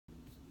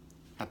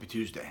Happy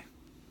Tuesday.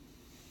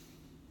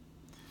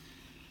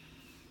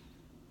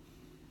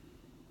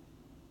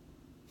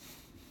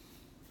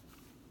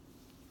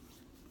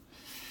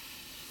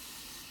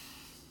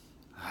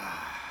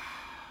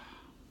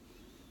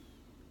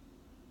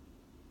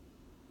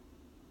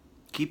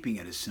 Keeping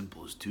it as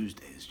simple as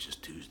Tuesday is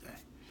just Tuesday.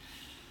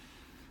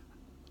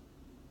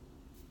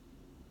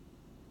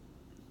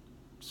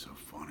 So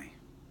funny.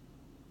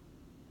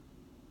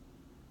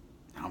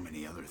 How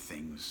many other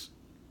things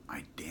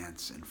I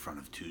dance in front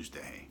of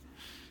Tuesday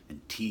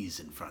and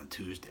tease in front of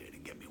Tuesday to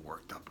get me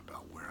worked up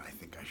about where I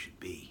think I should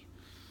be.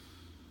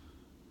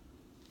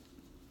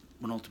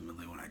 When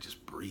ultimately when I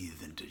just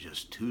breathe into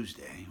just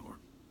Tuesday or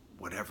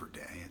whatever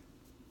day,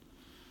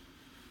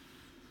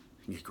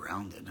 I get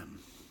grounded and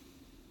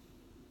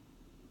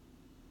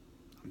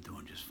I'm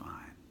doing just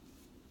fine.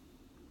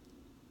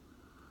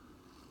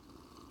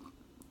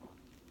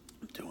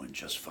 I'm doing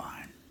just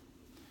fine.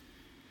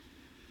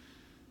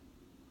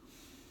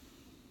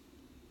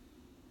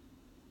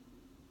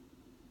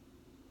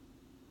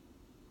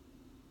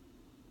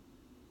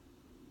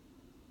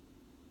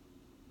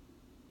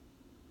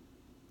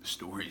 The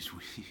stories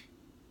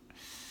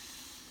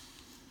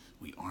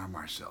we arm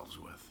ourselves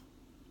with.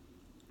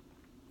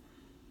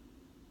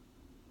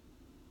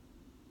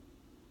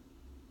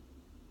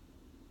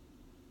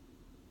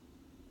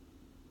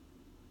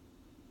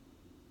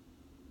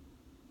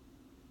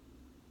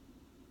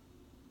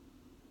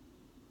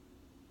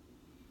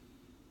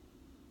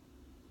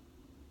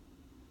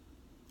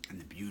 And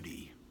the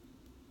beauty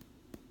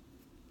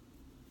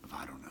of,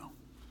 I don't know,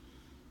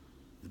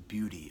 the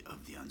beauty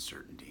of the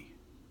uncertainty.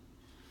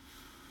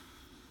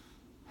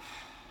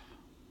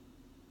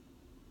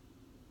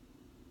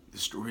 The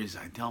stories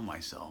I tell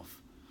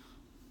myself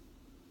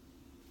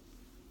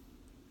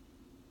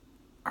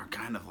are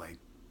kind of like,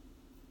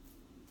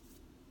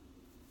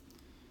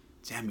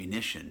 it's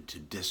ammunition to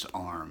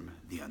disarm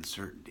the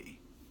uncertainty,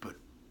 but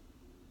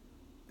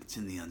it's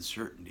in the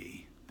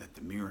uncertainty that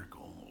the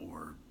miracle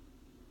or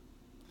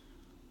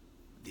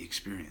the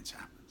experience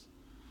happens.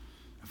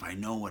 If I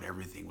know what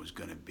everything was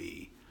going to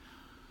be,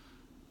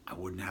 I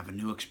wouldn't have a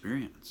new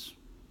experience.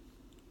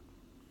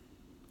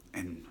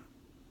 And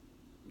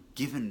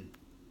given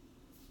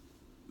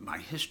my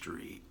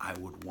history, I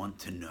would want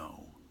to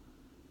know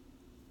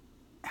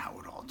how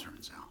it all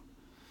turns out.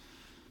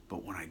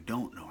 But when I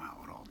don't know how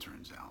it all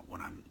turns out, when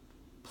I'm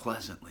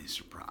pleasantly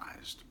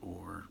surprised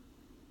or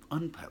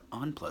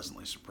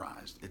unpleasantly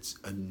surprised, it's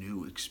a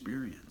new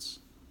experience.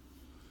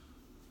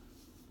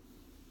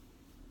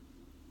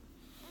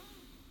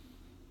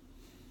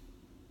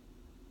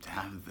 To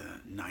have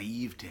the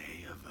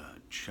naivete of a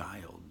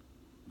child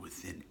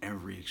within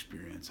every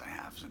experience I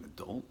have as an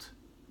adult,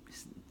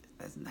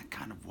 isn't that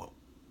kind of what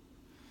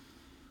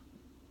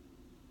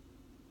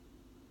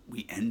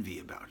we envy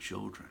about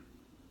children?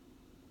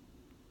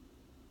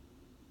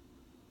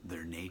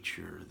 Their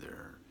nature,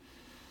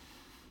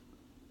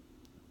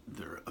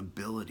 their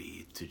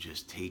ability to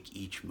just take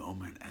each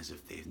moment as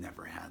if they've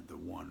never had the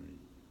one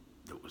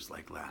that was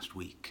like last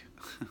week.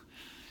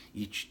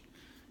 Each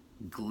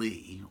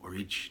glee or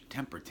each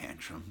temper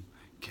tantrum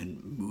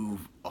can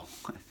move,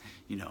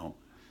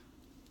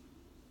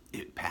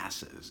 it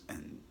passes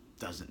and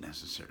doesn't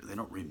necessarily, they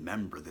don't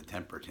remember the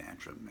temper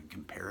tantrum and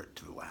compare it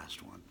to the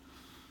last one.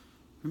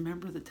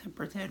 Remember the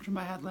temper tantrum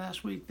I had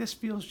last week? This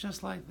feels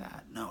just like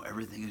that. No,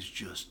 everything is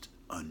just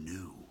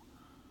anew.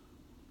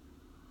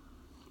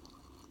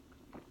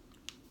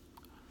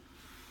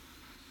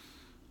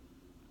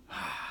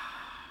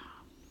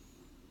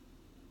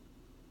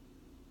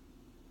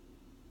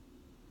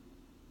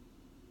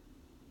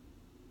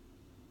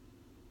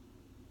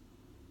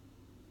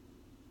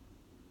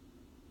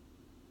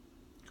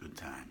 Good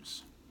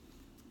times.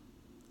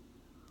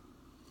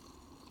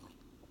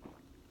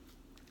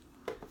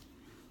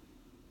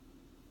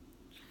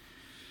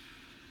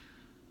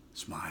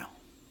 Smile.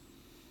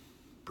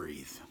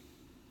 Breathe.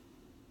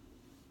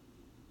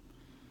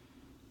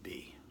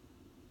 Be.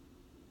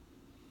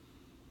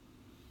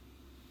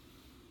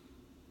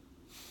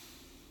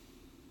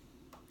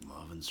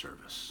 Love and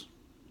service.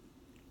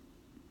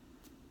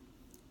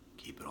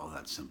 Keep it all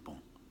that simple,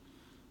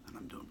 and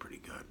I'm doing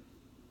pretty good.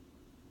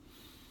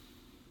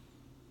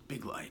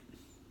 Big light.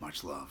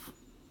 Much love.